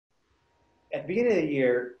at the beginning of the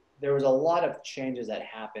year, there was a lot of changes that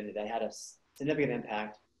happened that had a significant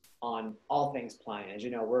impact on all things planning. As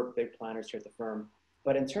you know, we're big planners here at the firm,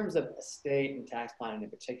 but in terms of estate and tax planning in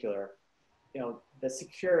particular, the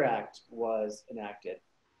Secure Act was enacted.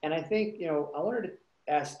 And I think, I wanted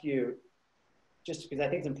to ask you, just because I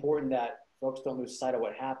think it's important that folks don't lose sight of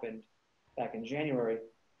what happened back in January,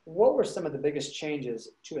 what were some of the biggest changes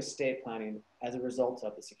to estate planning as a result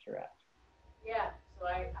of the Secure Act? Yeah, so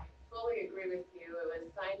I fully agree with you. It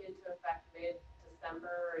was signed into effect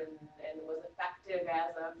mid-December and was effective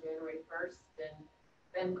as of January 1st. And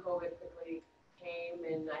then COVID quickly came,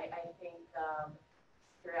 and I think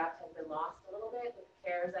Secure Act has been lost a little bit with the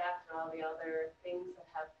CARES Act and all the other things that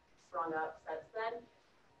have sprung up since then.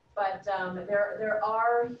 But there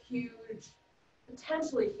are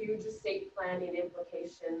potentially huge estate planning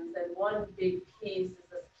implications, and one big piece is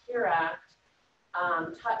the Secure Act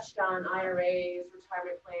touched on IRAs,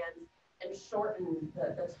 retirement plans, and shortened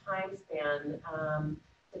the time span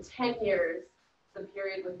to 10 years, the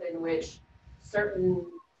period within which certain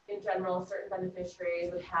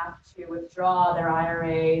beneficiaries would have to withdraw their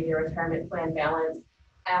IRA, their retirement plan balance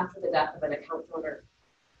after the death of an account holder.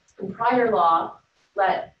 And prior law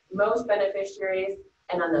let most beneficiaries,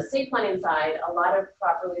 and on the estate planning side, a lot of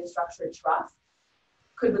properly structured trusts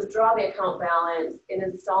could withdraw the account balance in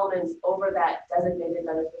installments over that designated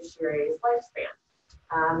beneficiary's lifespan.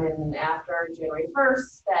 And after January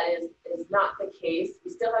 1st, that is not the case.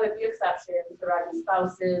 We still have a few exceptions. Surviving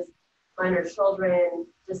spouses, minor children,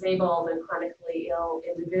 disabled and chronically ill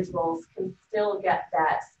individuals can still get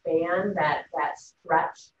that span, that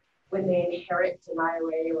stretch when they inherit an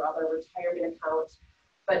IRA or other retirement account.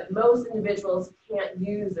 But most individuals can't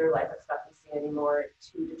use their life expectancy anymore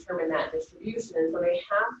to determine that distribution. And so they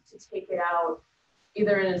have to take it out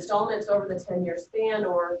either in installments over the 10-year span,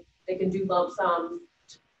 or they can do lump sums,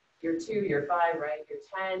 year 2, year 5, right? Year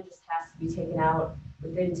 10 just has to be taken out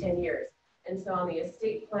within 10 years. And so on the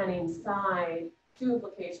estate planning side, 2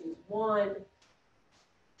 implications. One,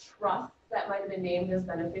 trusts that might have been named as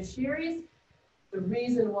beneficiaries. The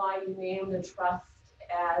reason why you name the trust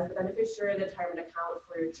as the beneficiary of the retirement account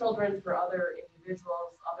for your children, for other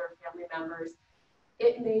individuals, other family members,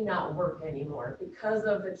 it may not work anymore because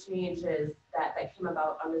of the changes that came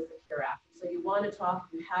about under the Secure Act. So you want to talk,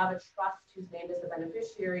 if you have a trust who's named as a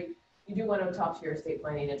beneficiary, you do want to talk to your estate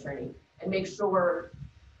planning attorney and make sure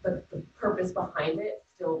the purpose behind it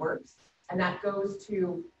still works. And that goes to,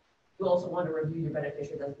 you also want to review your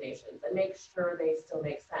beneficiary designations and make sure they still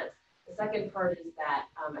make sense. The second part is that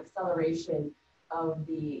acceleration of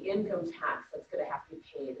the income tax that's going to have to be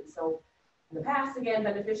paid. And so in the past, again,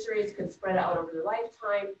 beneficiaries could spread out over their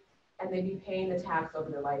lifetime and they'd be paying the tax over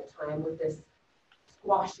their lifetime. With this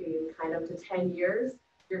squashing kind of to 10 years,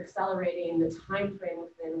 you're accelerating the time frame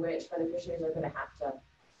within which beneficiaries are going to have to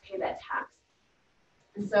pay that tax.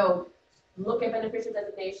 And so look at beneficiary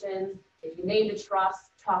designations. If you named a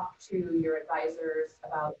trust, talk to your advisors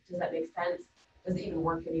about, does that make sense? Does it even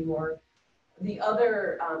work anymore? The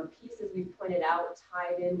other pieces we've pointed out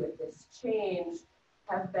tied in with this change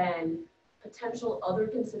have been potential other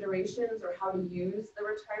considerations or how to use the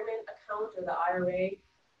retirement account or the IRA.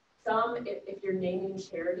 Some, if you're naming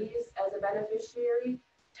charities as a beneficiary,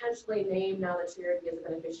 potentially name now the charity as a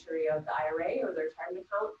beneficiary of the IRA or the retirement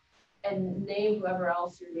account, and name whoever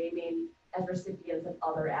else you're naming as recipients of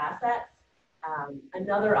other assets.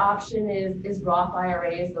 Another option is Roth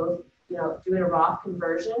IRAs, those, doing a Roth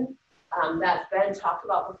conversion. That's been talked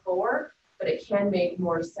about before, but it can make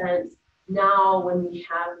more sense now when we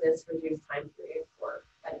have this reduced time period for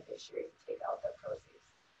beneficiaries to take out their proceeds.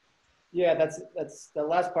 Yeah, that's the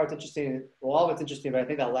last part's interesting. Well, all of it's interesting, but I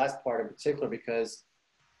think that last part in particular, because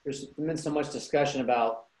there's been so much discussion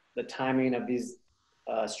about the timing of these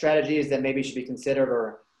strategies that maybe should be considered,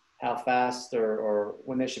 or how fast or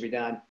when they should be done.